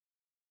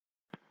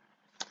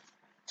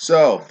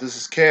So, this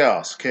is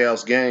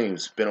Kaous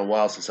Games. Been a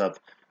while since I've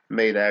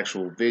made an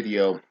actual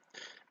video.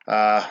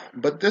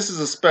 But this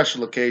is a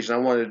special occasion. I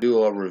wanted to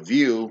do a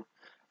review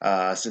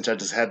since I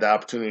just had the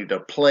opportunity to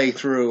play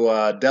through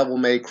Devil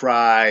May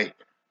Cry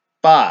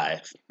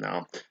 5.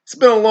 Now, it's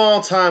been a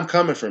long time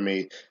coming for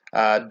me.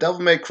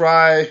 Devil May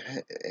Cry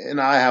and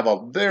I have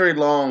a very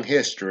long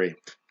history,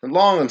 a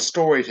long and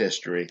storied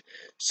history.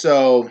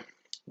 So,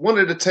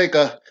 wanted to take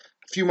a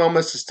few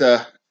moments just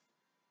to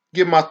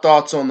give my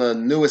thoughts on the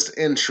newest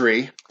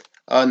entry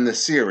in the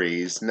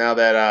series. Now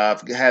that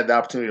I've had the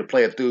opportunity to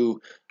play it through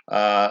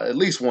at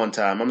least one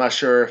time, I'm not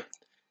sure.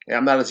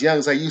 I'm not as young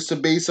as I used to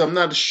be, so I'm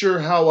not sure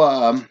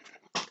how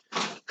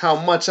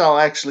much I'll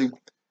actually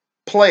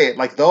play it.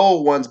 Like the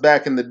old ones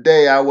back in the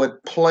day, I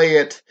would play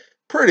it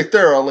pretty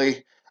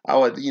thoroughly. I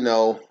would,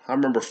 I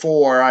remember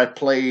 4. I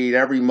played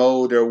every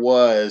mode there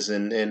was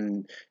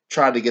and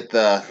tried to get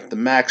the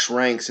max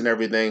ranks and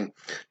everything.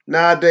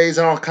 Nowadays,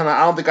 I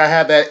don't think I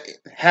have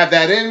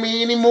that in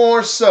me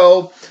anymore.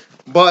 So,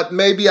 but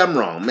maybe I'm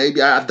wrong.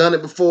 Maybe I've done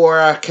it before.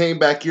 I came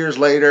back years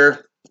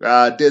later.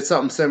 Did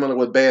something similar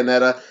with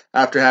Bayonetta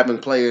after having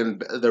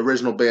played the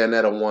original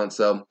Bayonetta once.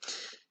 So,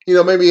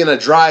 maybe in a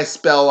dry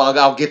spell,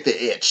 I'll get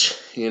the itch,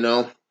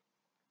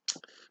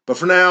 But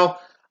for now,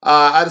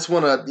 I just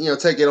want to,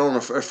 take it on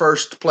a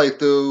first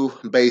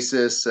playthrough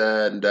basis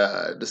and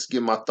just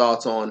give my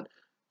thoughts on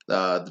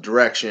the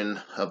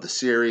direction of the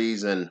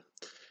series and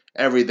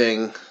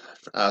everything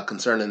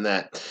concerning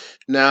that.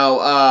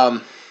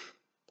 Now,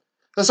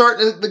 let's start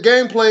the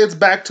gameplay. It's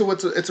back to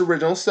its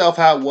original self,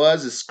 how it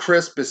was. It's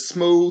crisp, it's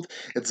smooth,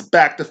 it's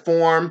back to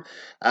form.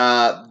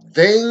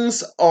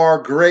 Things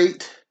are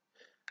great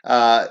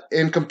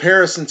in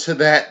comparison to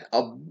that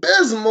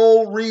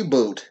abysmal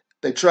reboot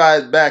they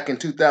tried back in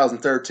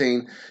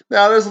 2013.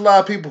 Now, there's a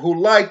lot of people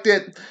who liked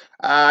it.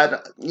 I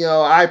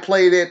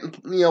played it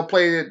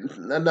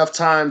enough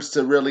times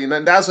to really,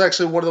 and that's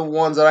actually one of the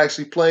ones that I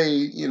actually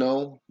played,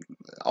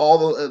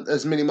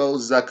 as many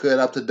modes as I could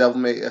up to Devil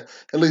May,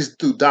 at least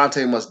through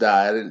Dante Must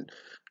Die.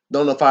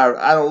 Don't know if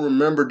I don't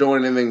remember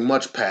doing anything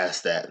much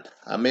past that.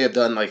 I may have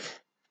done like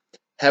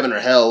Heaven or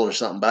Hell or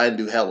something, but I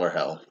didn't do Hell or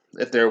Hell.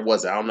 If there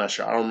was, I'm not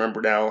sure. I don't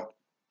remember now.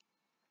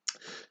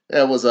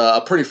 It was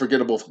a pretty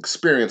forgettable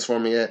experience for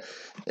me.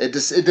 It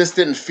just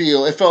didn't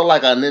feel. It felt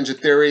like a Ninja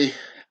Theory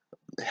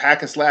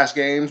hack and slash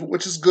game,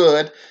 which is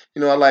good. I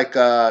like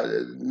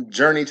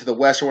Journey to the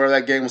West or whatever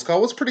that game was called.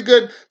 It was a pretty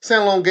good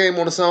standalone game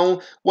on its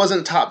own.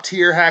 Wasn't top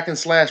tier hack and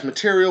slash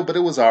material, but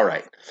it was all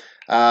right.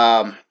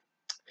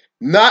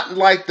 Not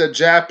like the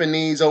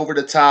Japanese over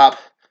the top,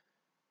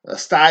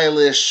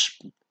 stylish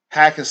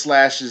hack and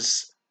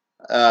slashes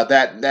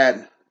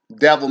that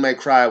Devil May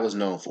Cry was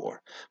known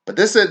for. But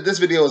this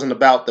video isn't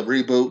about the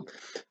reboot.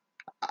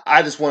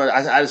 I just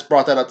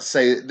brought that up to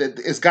say that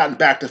it's gotten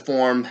back to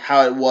form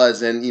how it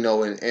was in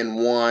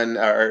 1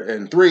 or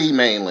in 3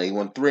 mainly,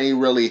 when 3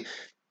 really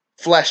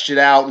fleshed it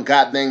out and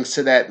got things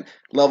to that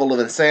level of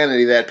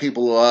insanity that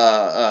people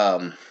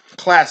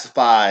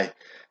classify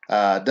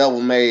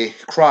Devil May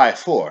Cry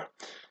for.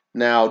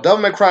 Now, Devil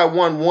May Cry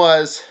 1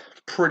 was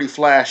pretty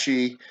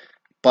flashy,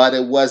 but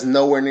it was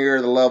nowhere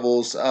near the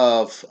levels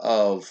of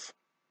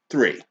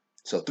 3.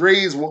 So 3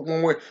 is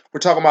when we're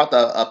talking about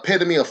the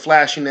epitome of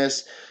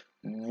flashiness,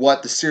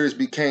 what the series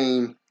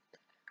became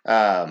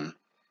known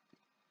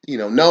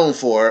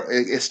for.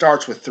 It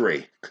starts with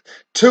 3.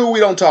 2, we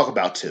don't talk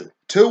about 2.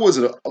 2 was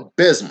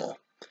abysmal.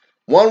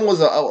 1 was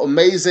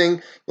amazing.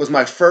 It was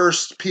my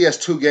first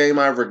PS2 game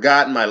I ever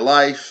got in my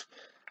life,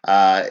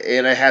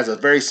 and it has a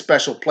very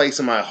special place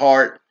in my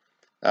heart.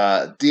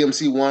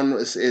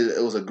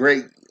 DMC1 was a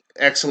great,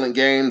 excellent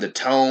game. The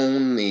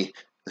tone, the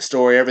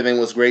story, everything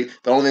was great.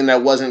 The only thing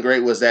that wasn't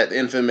great was that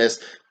infamous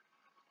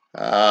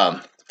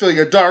 "Fill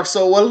your dark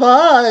soul with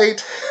light"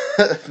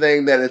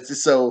 thing that it's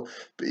just so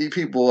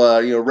people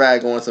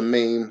rag on. It's a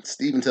meme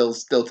even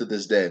still to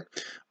this day.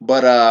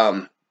 But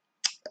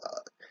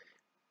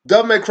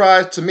Devil May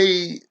Cry to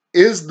me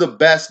is the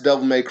best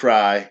Devil May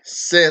Cry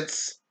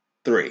since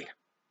 3.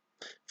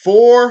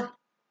 4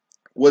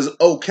 was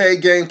okay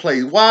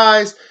gameplay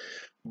wise,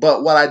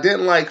 but what I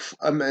didn't like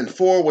in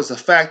 4 was the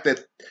fact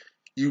that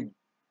you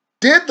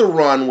did the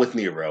run with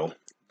Nero,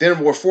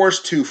 then were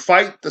forced to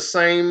fight the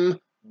same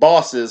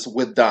bosses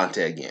with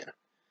Dante again.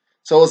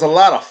 So it was a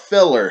lot of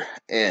filler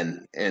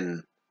in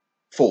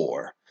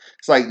 4.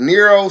 It's like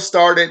Nero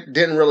started,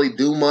 didn't really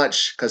do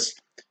much because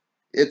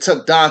it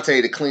took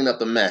Dante to clean up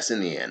the mess in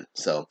the end.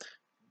 So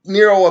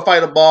Nero would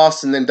fight a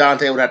boss, and then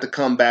Dante would have to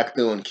come back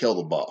through and kill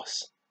the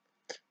boss.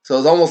 So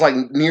it's almost like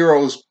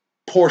Nero's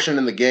portion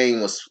in the game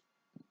was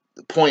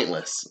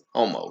pointless,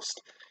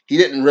 almost. He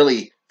didn't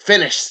really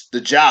finish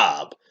the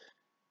job.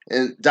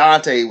 And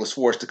Dante was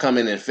forced to come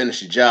in and finish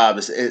the job,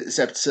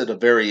 except to the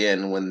very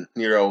end when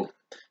Nero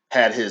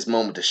had his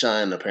moment to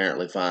shine,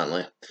 apparently,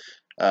 finally.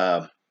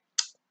 And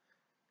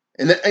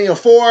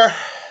 4,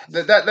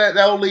 that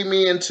will lead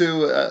me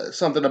into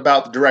something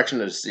about the direction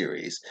of the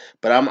series.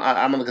 But I'm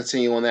going to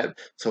continue on that.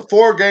 So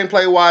 4,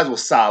 gameplay-wise,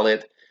 was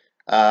solid.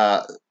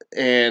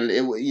 and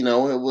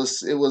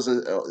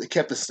it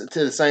kept us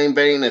to the same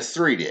vein as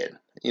 3 did,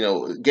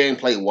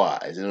 gameplay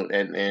wise,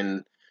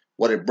 and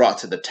what it brought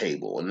to the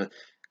table. And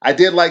I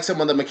did like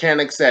some of the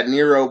mechanics that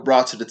Nero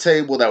brought to the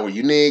table that were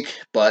unique,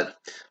 but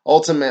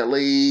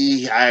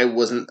ultimately I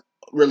wasn't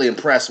really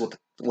impressed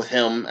with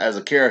him as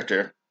a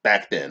character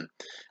back then.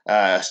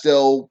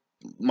 Still,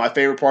 my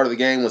favorite part of the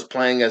game was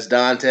playing as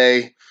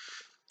Dante,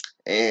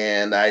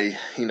 and I,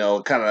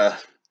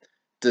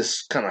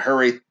 just kind of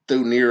hurried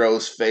through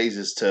Nero's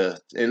phases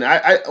and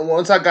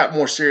once I got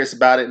more serious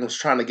about it and was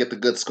trying to get the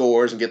good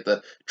scores and get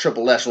the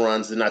triple S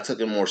runs, then I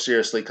took him more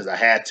seriously because I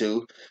had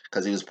to,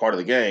 because he was part of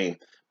the game.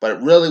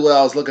 But really what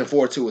I was looking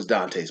forward to was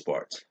Dante's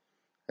parts.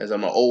 As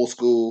I'm an old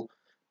school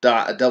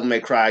Devil May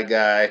Cry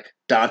guy,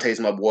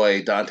 Dante's my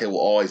boy. Dante will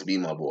always be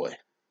my boy.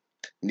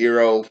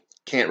 Nero,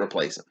 can't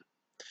replace him.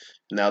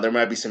 Now, there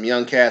might be some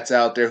young cats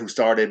out there who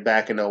started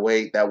back in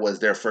 '08. That was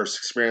their first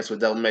experience with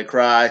Devil May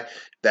Cry.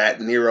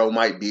 That Nero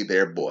might be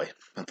their boy.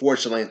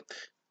 Unfortunately,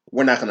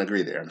 we're not going to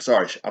agree there. I'm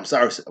sorry,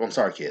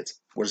 kids.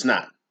 We're just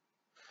not.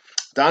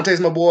 Dante's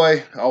my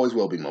boy. Always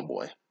will be my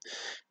boy.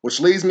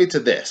 Which leads me to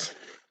this.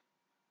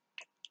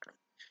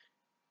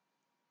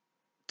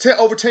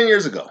 Over 10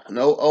 years ago, in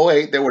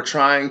 '08, they were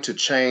trying to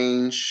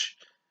change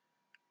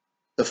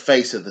the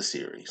face of the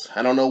series.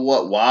 I don't know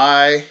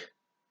why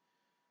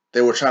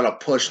they were trying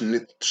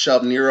to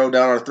shove Nero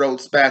down our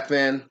throats back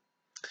then,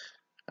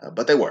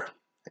 but they were.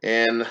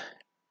 And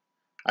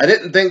I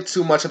didn't think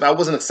too much of it. I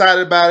wasn't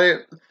excited about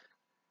it,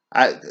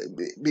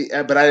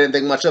 but I didn't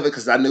think much of it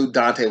because I knew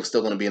Dante was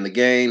still going to be in the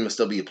game and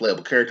still be a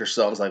playable character.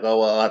 So I was like, oh,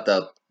 well, I'll have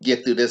to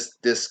get through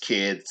this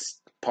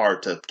kid's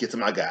part to get to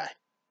my guy.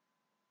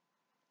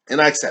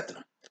 And I accepted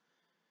him.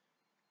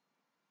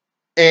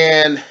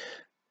 And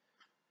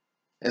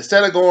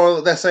instead of going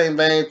with that same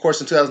vein, of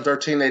course, in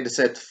 2013, they just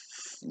said,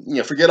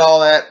 forget all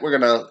that. We're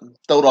going to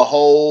throw the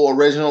whole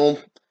original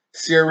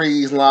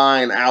series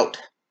line out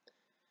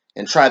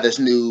and try this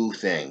new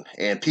thing.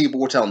 And people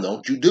were telling them,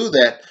 don't you do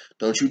that.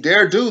 Don't you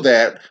dare do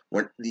that.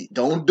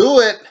 Don't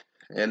do it.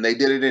 And they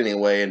did it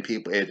anyway, and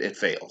it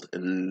failed.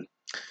 And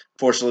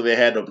fortunately, they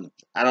had to,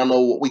 I don't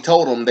know what we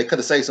told them. They could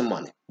have saved some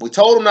money. We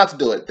told them not to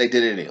do it. They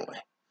did it anyway.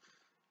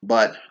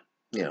 But,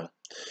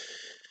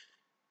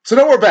 So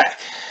now we're back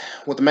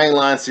with the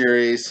mainline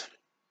series.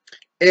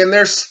 And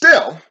they're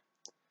still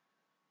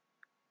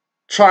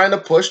trying to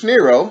push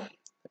Nero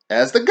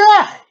as the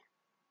guy.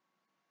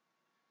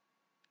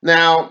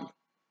 Now,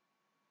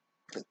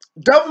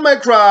 Devil May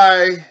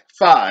Cry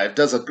 5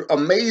 does an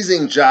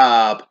amazing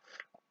job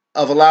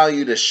of allowing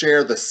you to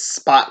share the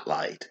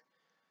spotlight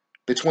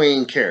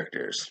between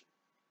characters.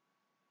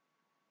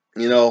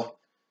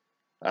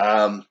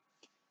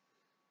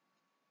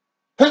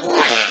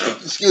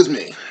 Excuse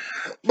me.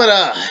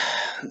 But,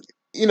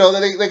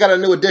 they got a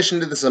new addition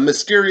to this, a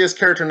mysterious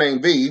character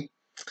named V.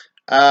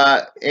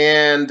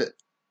 And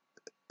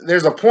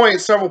there's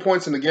several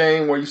points in the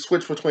game where you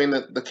switch between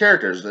the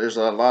characters. There's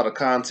a lot of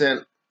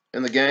content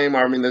in the game.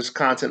 There's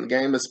content in the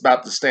game. It's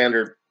about the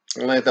standard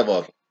length of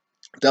a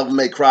Devil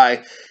May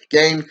Cry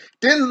game.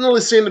 Didn't really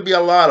seem to be a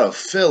lot of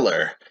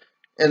filler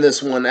in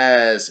this one,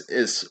 as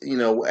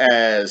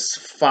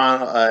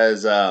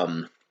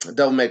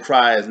Devil May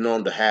Cry is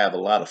known to have a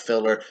lot of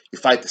filler. You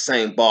fight the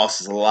same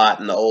bosses a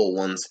lot in the old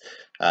ones,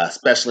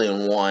 especially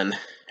in 1.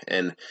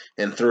 And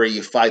in 3,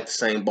 you fight the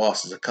same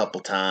bosses a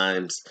couple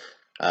times.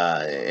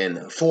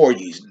 In 4,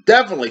 you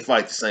definitely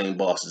fight the same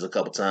bosses a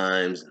couple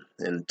times.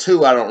 In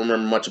 2, I don't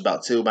remember much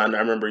about 2, but I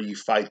remember you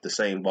fight the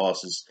same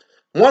bosses.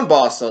 One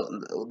boss,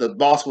 the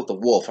boss with the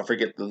wolf, I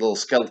forget, the little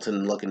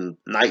skeleton-looking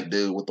knight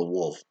dude with the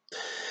wolf.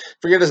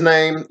 Forget his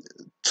name.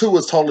 2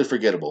 is totally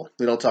forgettable.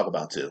 We don't talk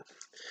about 2.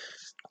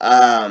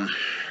 I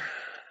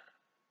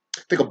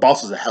think a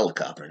boss was a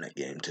helicopter in that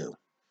game, too.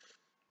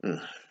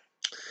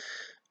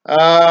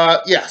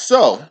 Yeah,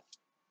 so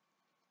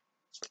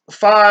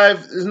 5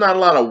 is not a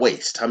lot of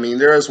waste.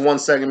 There is one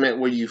segment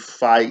where you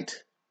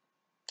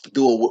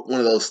do one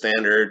of those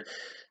standard,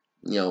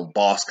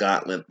 boss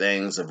gauntlet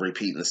things of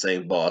repeating the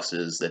same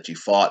bosses that you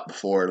fought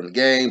before in the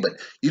game, but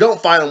you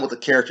don't fight them with the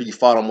character you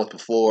fought them with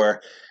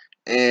before,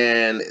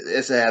 and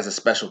it has a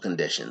special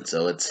condition,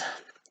 so it's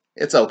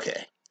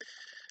okay.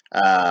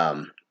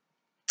 The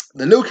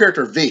new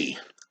character V,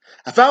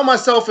 I found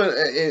myself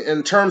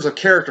in terms of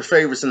character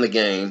favorites in the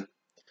game.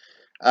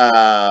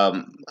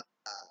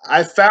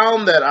 I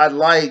found that I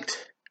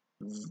liked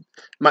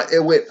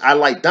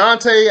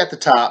Dante at the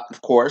top,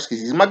 of course,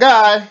 because he's my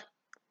guy.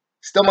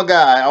 Still my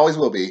guy, always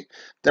will be.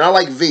 Then I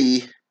like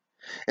V,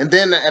 and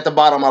then at the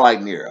bottom I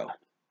like Nero.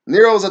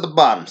 Nero's at the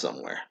bottom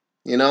somewhere.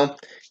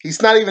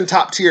 He's not even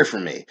top tier for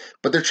me,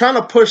 but they're trying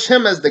to push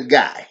him as the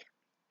guy.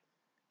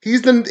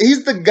 He's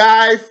the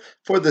guy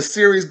for the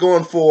series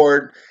going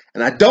forward,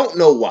 and I don't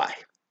know why.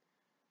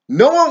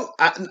 No one,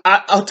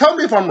 I'll tell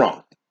me if I'm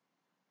wrong.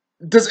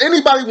 Does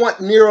anybody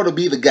want Nero to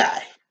be the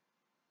guy?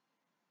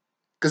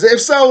 Because if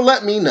so,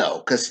 let me know.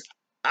 Because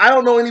I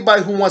don't know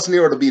anybody who wants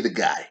Nero to be the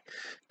guy.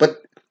 But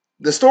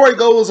the story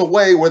goes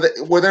away where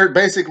they're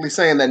basically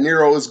saying that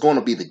Nero is going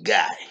to be the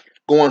guy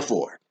going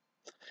forward.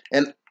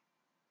 And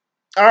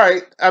all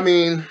right, I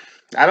mean,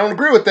 I don't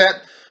agree with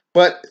that,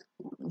 but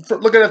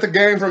looking at the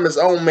game from its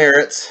own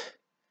merits,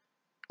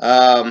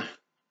 um,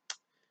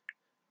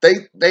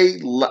 they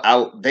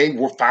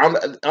were found,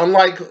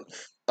 unlike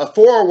a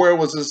four where it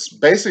was just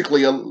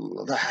basically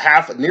Nero's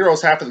half of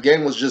the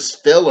game was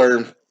just filler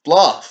and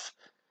fluff.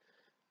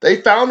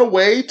 They found a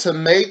way to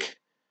make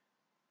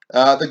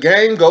the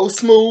game go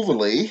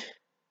smoothly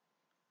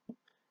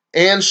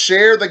and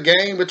share the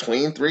game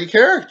between three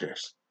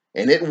characters,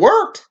 and it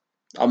worked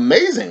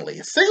amazingly,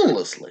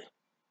 seamlessly.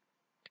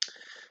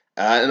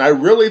 And I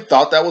really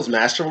thought that was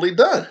masterfully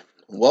done.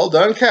 Well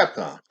done,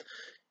 Capcom.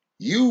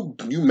 You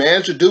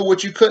managed to do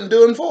what you couldn't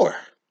do in 4.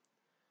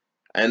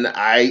 And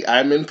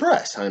I'm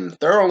impressed. I'm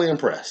thoroughly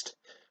impressed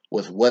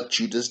with what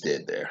you just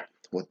did there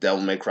with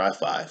Devil May Cry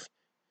 5.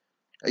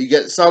 You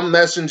get some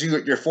missions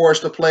you're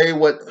forced to play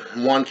with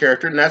one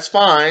character, and that's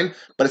fine,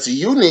 but it's a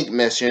unique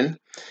mission.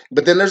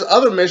 But then there's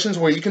other missions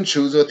where you can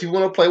choose if you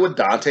want to play with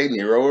Dante,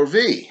 Nero, or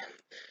V.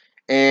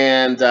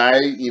 And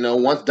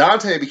once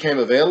Dante became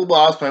available,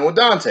 I was playing with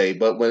Dante.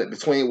 But when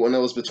it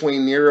was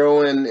between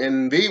Nero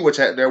and V, which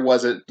there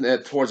was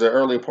towards the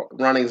early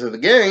runnings of the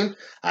game,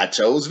 I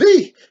chose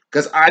V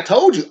because I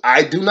told you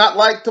I do not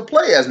like to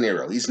play as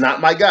Nero. He's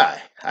not my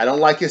guy. I don't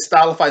like his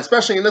style of fight,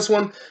 especially in this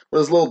one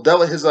with his little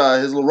his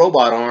little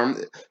robot arm.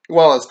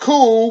 While it's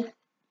cool,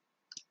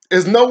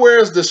 is nowhere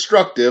as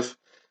destructive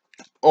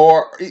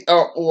or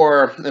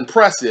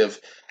impressive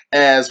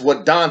as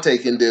what Dante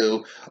can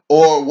do,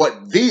 or what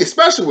V,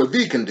 especially what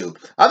V can do.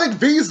 I think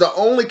V is the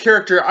only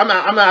character. I'm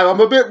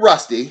a bit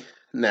rusty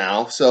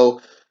now, so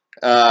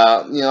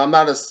I'm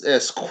not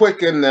as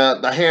quick in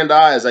the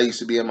hand-eye as I used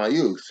to be in my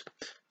youth.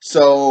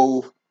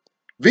 So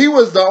V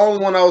was the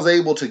only one I was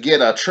able to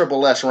get a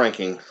triple S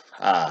ranking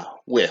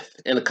with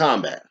in the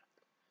combat,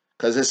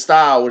 because his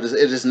style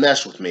it just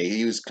meshed with me.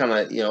 He was kind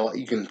of,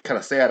 you can kind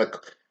of say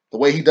the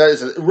way he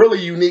does is a really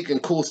unique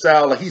and cool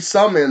style. Like, he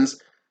summons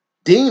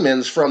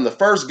demons from the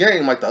first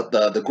game, like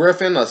the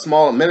Griffin, a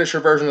small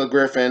miniature version of the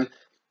Griffin,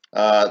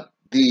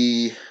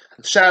 the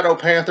Shadow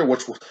Panther,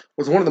 which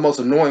was one of the most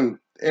annoying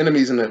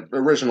enemies in the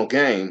original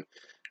game,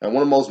 and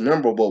one of the most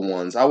memorable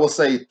ones. I will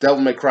say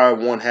Devil May Cry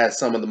 1 has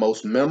some of the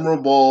most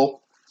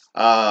memorable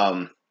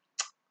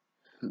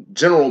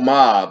general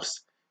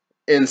mobs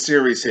in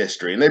series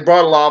history, and they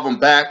brought a lot of them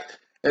back.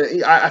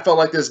 And I felt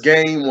like this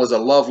game was a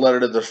love letter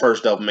to the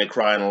first Devil May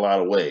Cry in a lot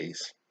of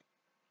ways.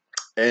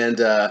 And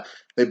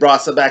they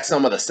brought back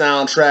some of the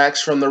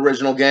soundtracks from the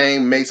original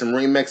game, made some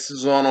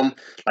remixes on them,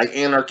 like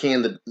Anarchy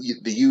and the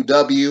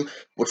UW,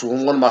 which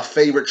was one of my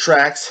favorite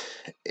tracks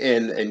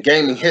in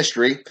gaming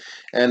history.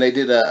 And they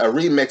did a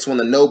remix when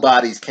the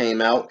Nobodies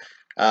came out,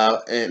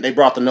 and they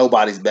brought the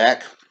Nobodies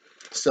back.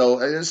 So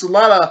it's a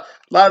lot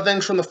of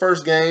things from the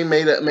first game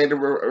made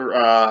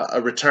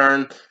a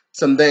return.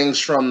 Some things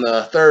from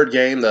the third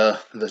game, the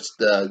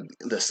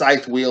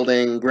scythe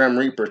wielding Grim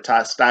Reaper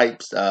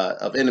types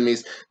of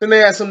enemies. Then they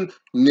had some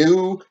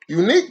new,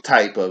 unique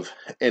type of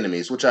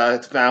enemies, which I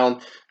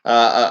found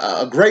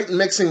a great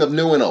mixing of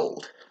new and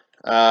old.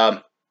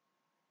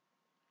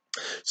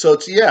 So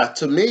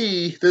to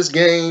me, this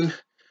game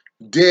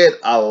did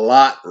a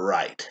lot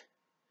right.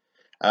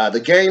 The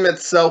game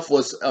itself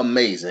was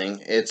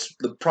amazing. It's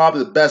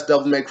probably the best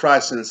Devil May Cry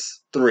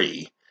since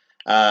 3.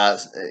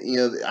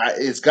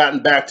 It's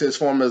gotten back to its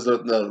form as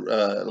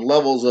the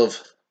levels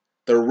of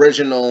the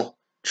original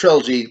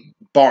trilogy,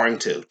 barring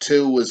 2.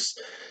 2 was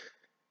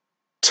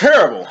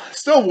terrible.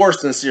 Still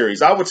worse than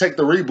series. I would take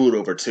the reboot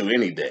over 2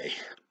 any day.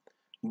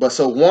 But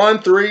so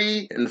 1,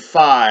 3, and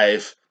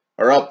 5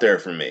 are up there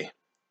for me.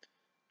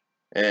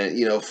 And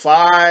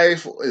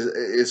 5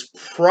 is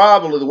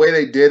probably the way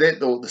they did it,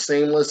 the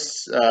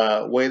seamless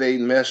way they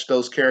meshed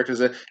those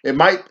characters. It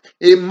might.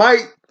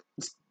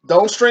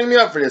 Don't string me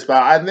up for this,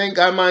 but I think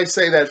I might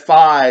say that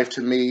 5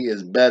 to me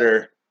is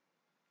better,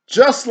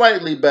 just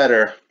slightly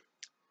better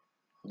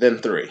than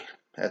 3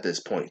 at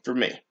this point for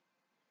me.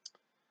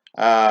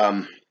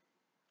 But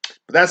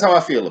that's how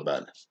I feel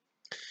about it.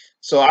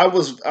 So I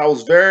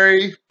was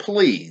very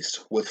pleased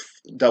with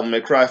Devil May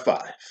Cry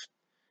 5.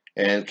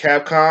 And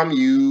Capcom,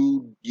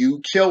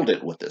 you killed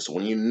it with this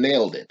one. You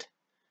nailed it.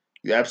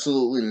 You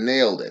absolutely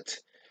nailed it.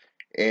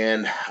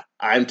 And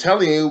I'm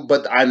telling you,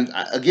 but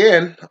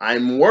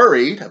I'm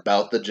worried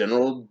about the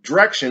general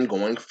direction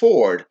going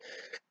forward.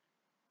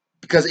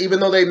 Because even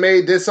though they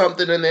did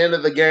something in the end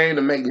of the game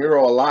to make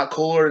Nero a lot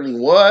cooler than he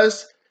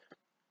was,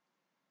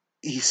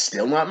 he's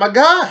still not my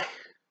guy.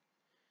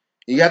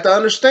 You got to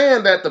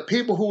understand that the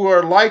people who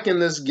are liking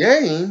this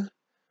game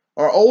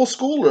are old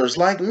schoolers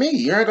like me.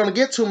 You're not going to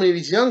get too many of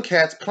these young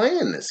cats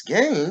playing this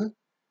game.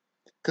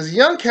 Because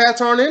young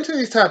cats aren't into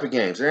these type of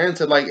games. They're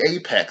into like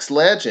Apex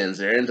Legends.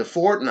 They're into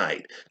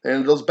Fortnite. They're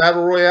into those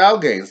Battle Royale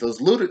games,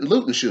 those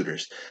loot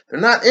shooters.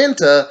 They're not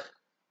into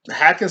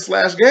hack and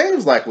slash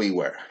games like we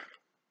were.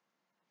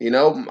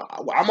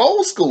 I'm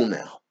old school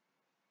now.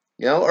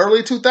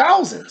 Early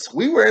 2000s.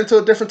 We were into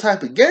a different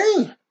type of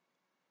game.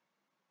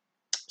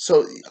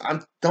 So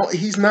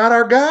he's not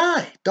our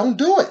guy. Don't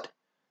do it.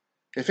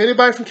 If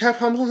anybody from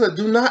Capcom listens,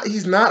 do not.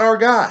 He's not our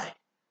guy.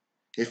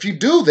 If you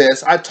do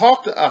this, I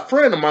talked to a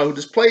friend of mine who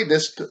just played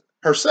this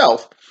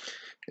herself,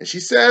 and she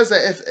says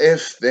that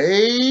if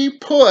they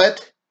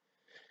put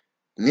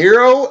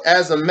Nero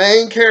as a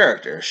main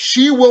character,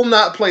 she will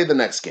not play the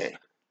next game.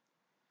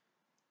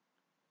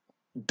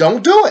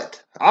 Don't do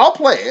it. I'll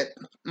play it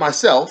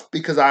myself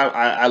because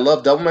I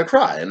love Devil May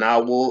Cry, and I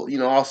will,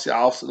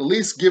 I'll at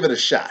least give it a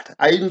shot.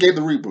 I even gave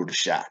the reboot a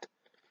shot,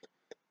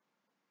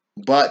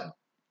 but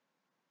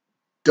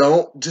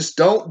don't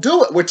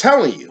do it. We're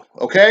telling you,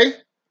 okay?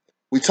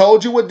 We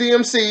told you with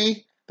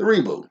DMC the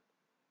reboot,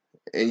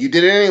 and you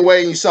did it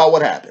anyway, and you saw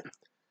what happened.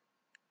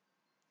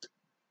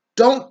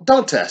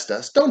 Don't test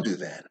us. Don't do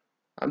that.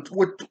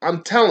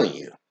 I'm telling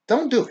you,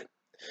 don't do it.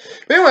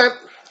 But anyway,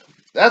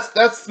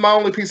 that's my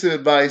only piece of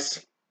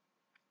advice.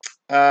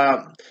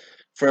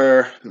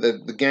 For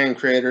the game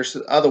creators.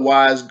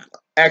 Otherwise,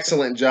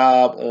 excellent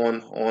job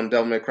on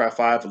Devil May Cry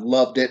 5.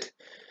 Loved it.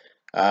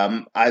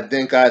 I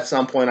think at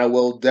some point I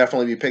will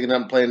definitely be picking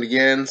up and playing it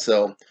again.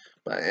 So,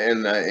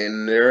 and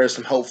there is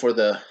some hope for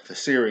the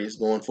series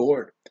going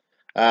forward.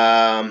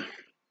 But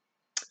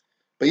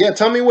yeah,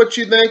 tell me what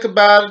you think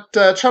about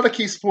it. Try to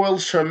keep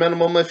spoilers to a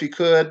minimum if you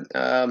could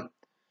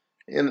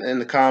in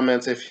the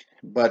comments.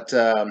 But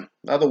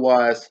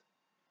otherwise.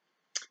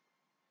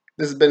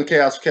 This has been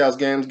Kaous for Kaous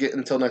Games.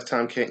 Until next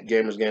time,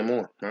 gamers game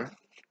on. All right?